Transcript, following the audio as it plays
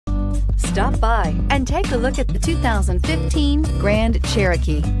Stop by and take a look at the 2015 Grand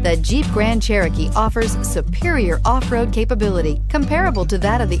Cherokee. The Jeep Grand Cherokee offers superior off-road capability comparable to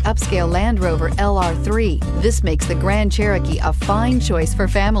that of the upscale Land Rover LR3. This makes the Grand Cherokee a fine choice for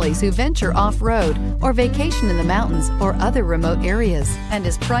families who venture off-road or vacation in the mountains or other remote areas, and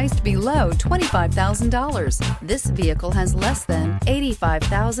is priced below $25,000. This vehicle has less than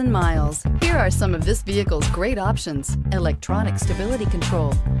 85,000 miles. Here are some of this vehicle's great options: electronic stability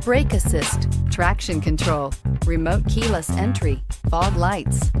control, brake assist, traction control, remote keyless entry, fog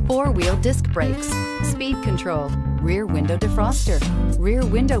lights, four-wheel disc brakes, speed control, rear window defroster, rear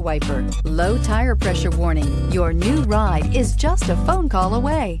window wiper, low tire pressure warning. Your new ride is just a phone call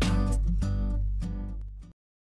away.